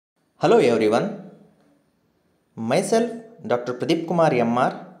Hello everyone, myself Dr. Pradeep Kumar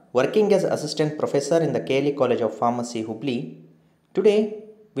MR, working as Assistant Professor in the KLE College of Pharmacy, Hubli. Today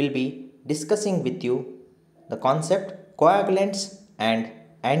we'll be discussing with you the concept coagulants and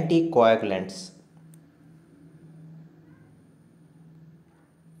anticoagulants.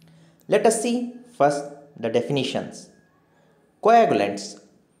 Let us see first the definitions. Coagulants.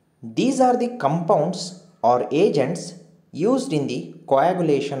 These are the compounds or agents used in the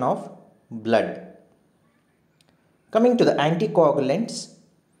coagulation of blood. Coming to the anticoagulants,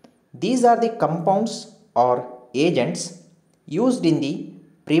 these are the compounds or agents used in the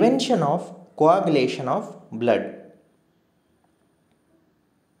prevention of coagulation of blood.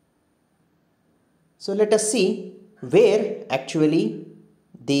 So let us see where actually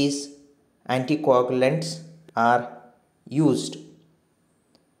these anticoagulants are used.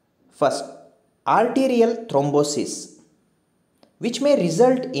 First, arterial thrombosis, which may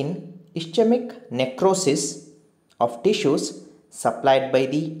result in ischemic necrosis of tissues supplied by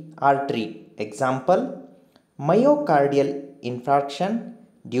the artery. Example, myocardial infarction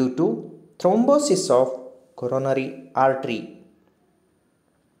due to thrombosis of coronary artery.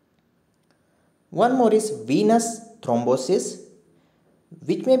 One more is venous thrombosis,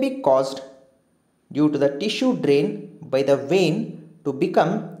 which may be caused due to the tissue drain by the vein to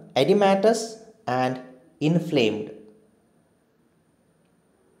become edematous and inflamed.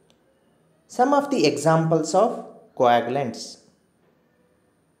 Some of the examples of coagulants.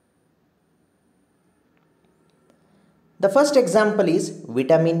 The first example is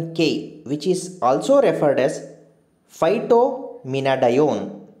vitamin K, which is also referred as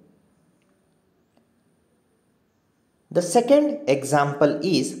phytominadione. The second example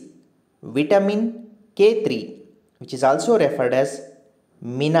is vitamin K3, which is also referred as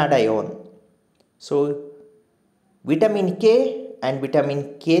minadione. So, vitamin K and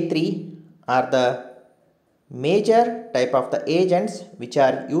vitamin K3 are the major type of the agents which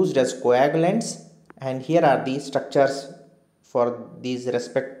are used as coagulants, and here are the structures for these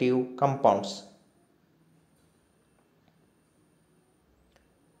respective compounds.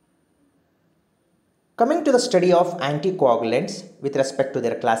 Coming to the study of anticoagulants with respect to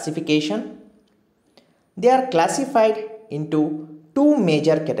their classification, they are classified into two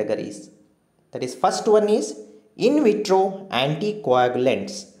major categories. That is, first one is in vitro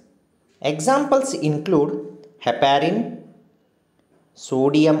anticoagulants. Examples include heparin,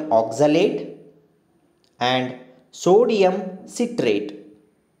 sodium oxalate, and sodium citrate.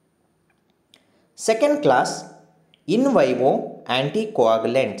 Second class, in vivo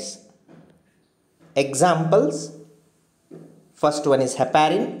anticoagulants. Examples, first one is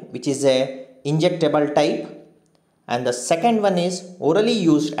heparin, which is a injectable type, and the second one is orally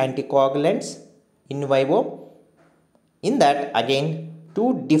used anticoagulants, in vivo. In that again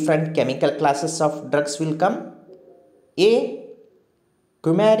two different chemical classes of drugs will come. A,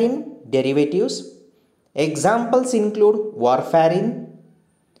 coumarin derivatives. Examples include warfarin,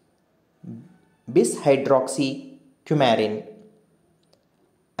 bis-hydroxycoumarin.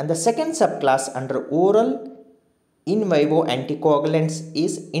 And the second subclass under oral in vivo anticoagulants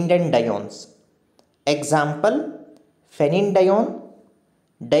is indendiones. Example, phenindione,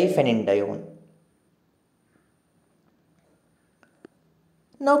 diphenindione.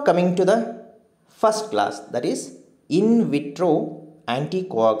 Now coming to the first class, that is in vitro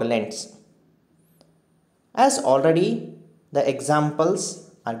anticoagulants. As already the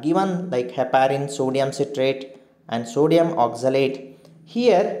examples are given like heparin, sodium citrate and sodium oxalate,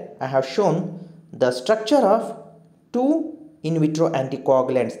 here I have shown the structure of two in vitro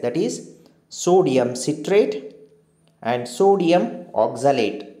anticoagulants, that is sodium citrate and sodium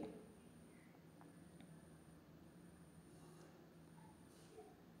oxalate.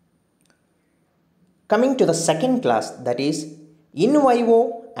 Coming to the second class, that is in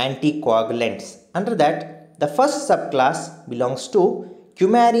vivo anticoagulants. Under that, the first subclass belongs to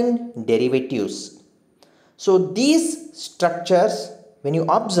coumarin derivatives. So these structures, when you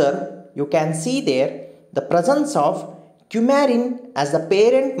observe, you can see there the presence of coumarin as the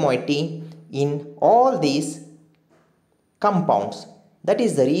parent moiety in all these compounds. That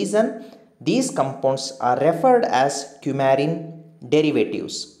is the reason these compounds are referred as coumarin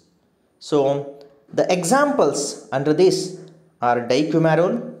derivatives. So the examples under this are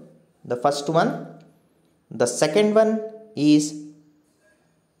dicumarone, the first one. The second one is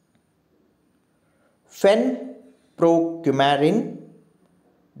fenprocoumarin.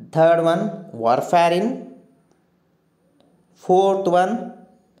 Third one warfarin. Fourth one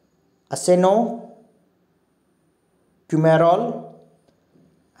acenocumarol.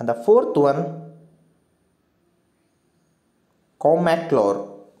 And the fourth one comaclor.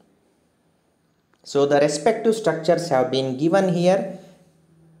 So the respective structures have been given here.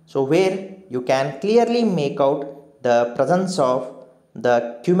 So where you can clearly make out the presence of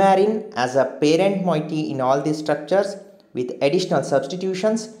the coumarin as a parent moiety in all these structures with additional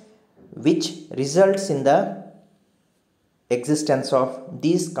substitutions, which results in the existence of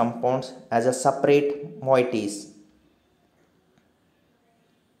these compounds as a separate moieties.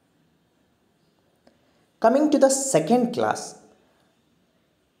 Coming to the second class,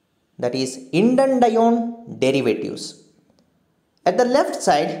 that is Indending derivatives. At the left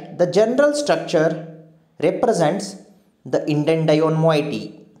side, the general structure represents the Indending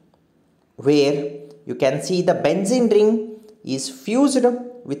moiety, where you can see the benzene ring is fused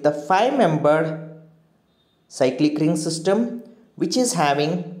with the 5-membered cyclic ring system, which is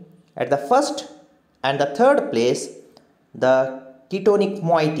having at the first and the third place the ketonic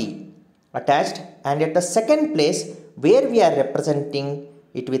moiety attached, and at the second place where we are representing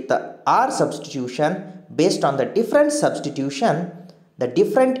it with the R substitution, based on the different substitution the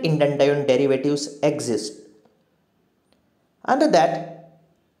different Indending derivatives exist. Under that,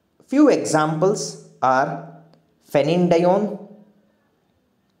 few examples are phenindione,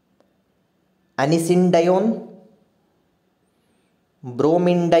 anisindione,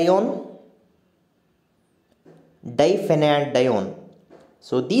 bromindione, diphenadione.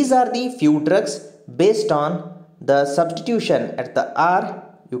 So these are the few drugs based on the substitution at the R.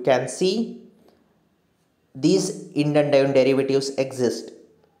 You can see these Indending derivatives exist.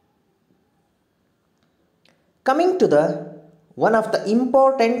 Coming to the one of the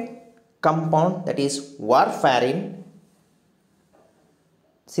important compound, that is warfarin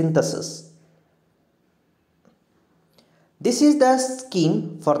synthesis. This is the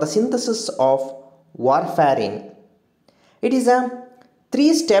scheme for the synthesis of warfarin. It is a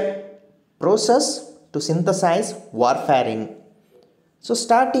 3-step process to synthesize warfarin. So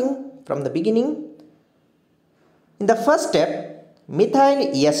starting from the beginning, in the first step,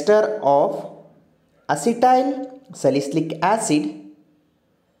 methyl ester of acetyl salicylic acid,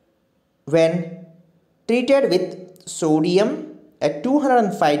 when treated with sodium at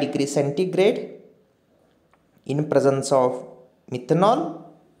 205 degrees centigrade in presence of methanol,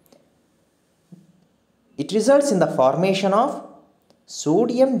 it results in the formation of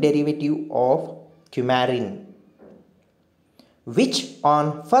sodium derivative of coumarin, which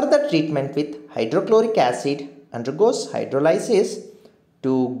on further treatment with hydrochloric acid undergoes hydrolysis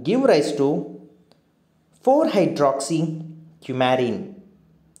to give rise to 4-hydroxycoumarin.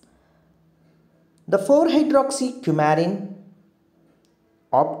 The 4-hydroxycoumarin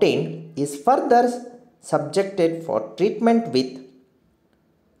obtained is further subjected for treatment with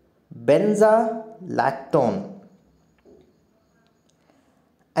benzalactone,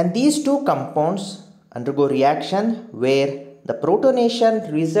 and these two compounds undergo reaction where the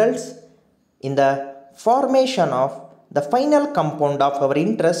protonation results in the formation of the final compound of our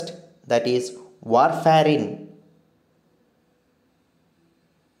interest, that is warfarin.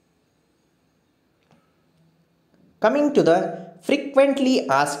 Coming to the frequently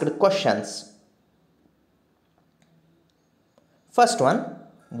asked questions. First one,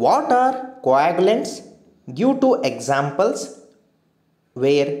 what are coagulants? Give 2 examples,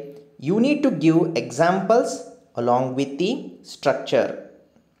 where you need to give examples along with the structure.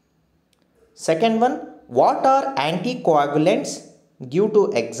 Second one, what are anticoagulants? Give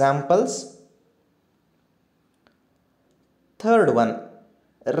 2 examples. Third one,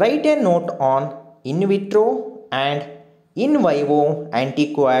 write a note on in vitro and in vivo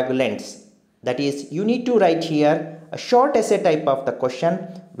anticoagulants. That is, you need to write here a short essay type of the question,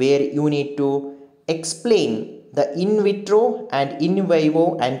 where you need to explain the in vitro and in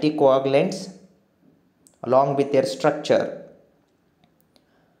vivo anticoagulants along with their structure.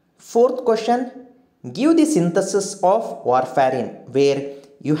 Fourth question, give the synthesis of warfarin, where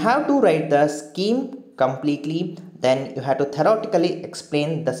you have to write the scheme completely, then you have to theoretically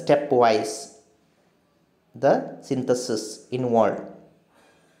explain the stepwise the synthesis involved.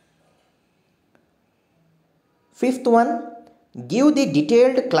 Fifth one, give the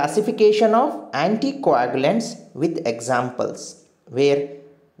detailed classification of anticoagulants with examples, where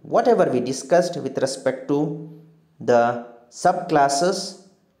whatever we discussed with respect to the subclasses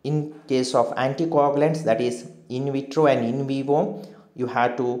in case of anticoagulants, that is in vitro and in vivo, you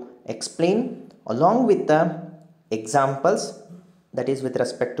have to explain along with the examples, that is with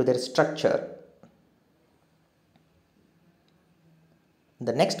respect to their structure.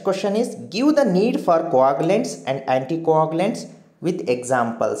 The next question is, give the need for coagulants and anticoagulants with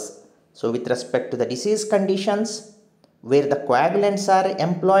examples. So with respect to the disease conditions where the coagulants are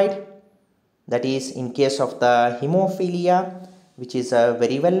employed, that is in case of the hemophilia, which is a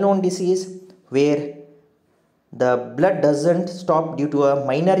very well known disease, where the blood doesn't stop due to a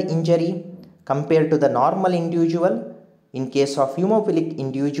minor injury compared to the normal individual. In case of hemophilic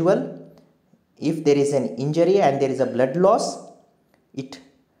individual, if there is an injury and there is a blood loss,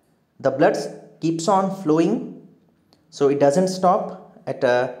 the blood keeps on flowing, so it doesn't stop at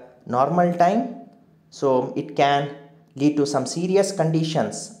a normal time, so it can lead to some serious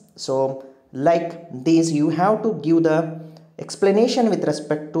conditions. So like this, you have to give the explanation with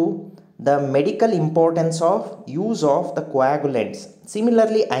respect to the medical importance of use of the coagulants.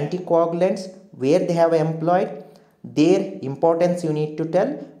 Similarly, anticoagulants, where they have employed, their importance you need to tell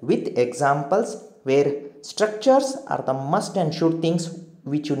with examples, where structures are the must and should things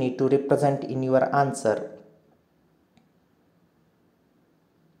which you need to represent in your answer.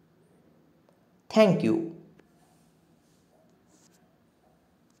 Thank you.